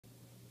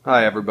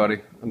Hi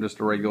everybody, I'm just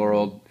a regular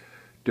old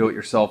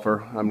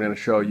do-it-yourselfer. I'm going to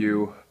show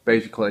you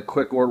basically a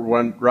quick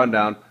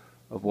rundown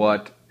of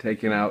what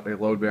taking out a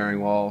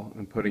load-bearing wall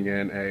and putting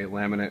in a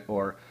laminate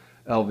or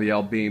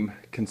LVL beam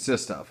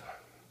consists of.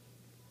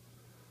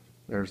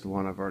 There's the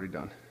one I've already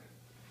done.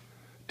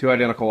 Two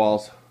identical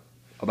walls,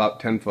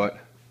 about 10 foot.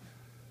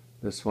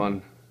 This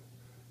one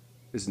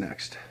is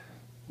next.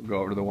 We'll go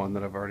over to the one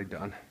that I've already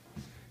done.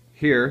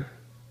 Here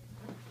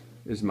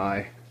is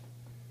my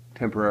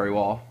temporary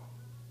wall.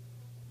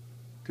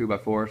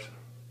 2x4s,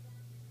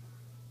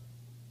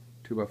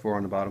 2x4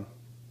 on the bottom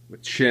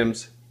with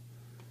shims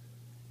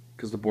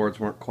because the boards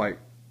weren't quite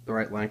the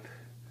right length.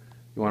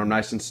 You want them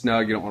nice and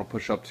snug. You don't want to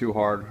push up too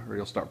hard or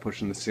you'll start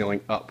pushing the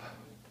ceiling up.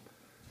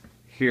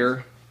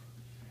 Here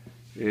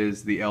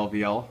is the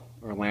LVL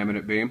or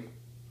laminate beam.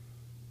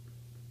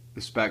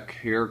 The spec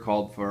here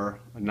called for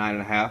a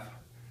 9.5.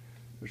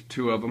 There's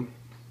two of them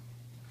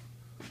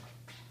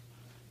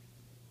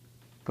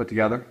put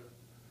together.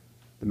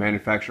 The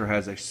manufacturer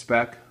has a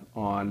spec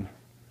on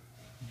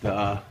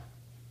the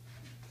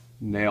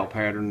nail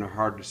pattern. They're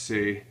hard to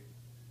see,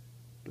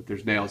 but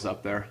there's nails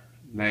up there.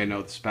 They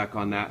know the spec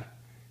on that.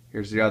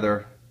 Here's the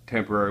other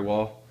temporary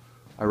wall.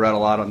 I read a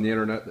lot on the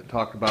internet that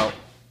talked about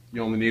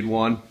you only need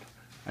one.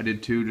 I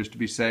did two just to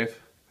be safe.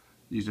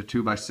 Used a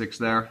 2x6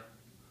 there.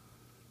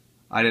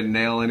 I didn't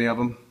nail any of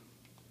them.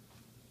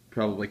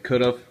 Probably could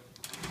have.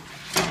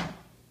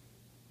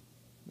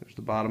 There's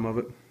the bottom of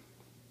it.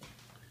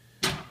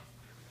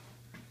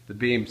 The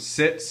beam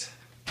sits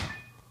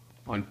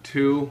on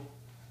two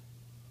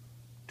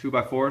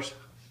 2x4s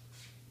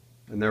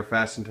and they're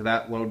fastened to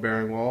that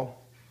load-bearing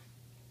wall.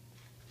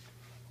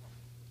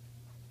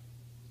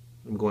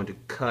 I'm going to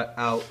cut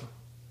out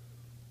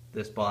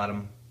this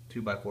bottom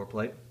 2x4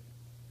 plate.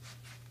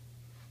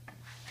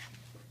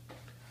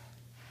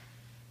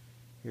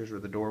 Here's where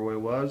the doorway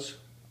was.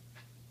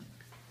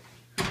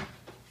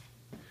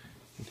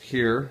 And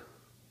here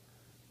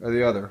are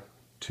the other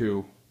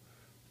two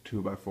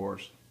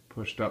 2x4s.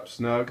 Pushed up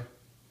snug,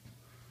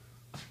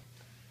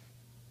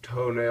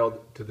 toe nailed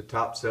to the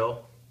top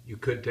sill. You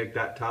could take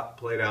that top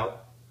plate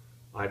out.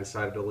 I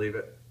decided to leave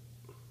it.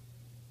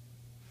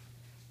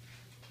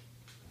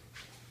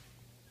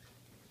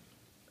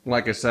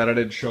 Like I said, I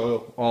did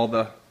show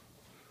all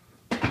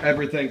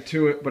everything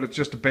to it, but it's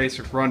just a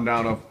basic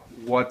rundown of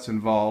what's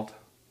involved.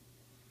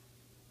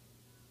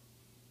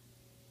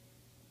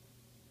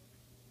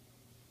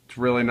 It's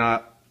really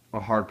not a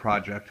hard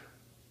project.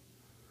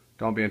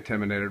 Don't be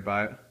intimidated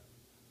by it.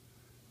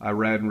 I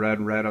read and read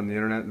and read on the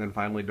internet and then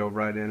finally dove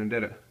right in and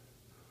did it.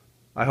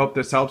 I hope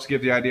this helps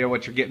give you an idea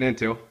what you're getting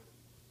into.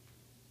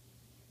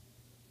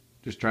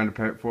 Just trying to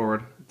pay it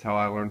forward. That's how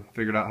I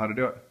figured out how to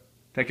do it.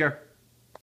 Take care.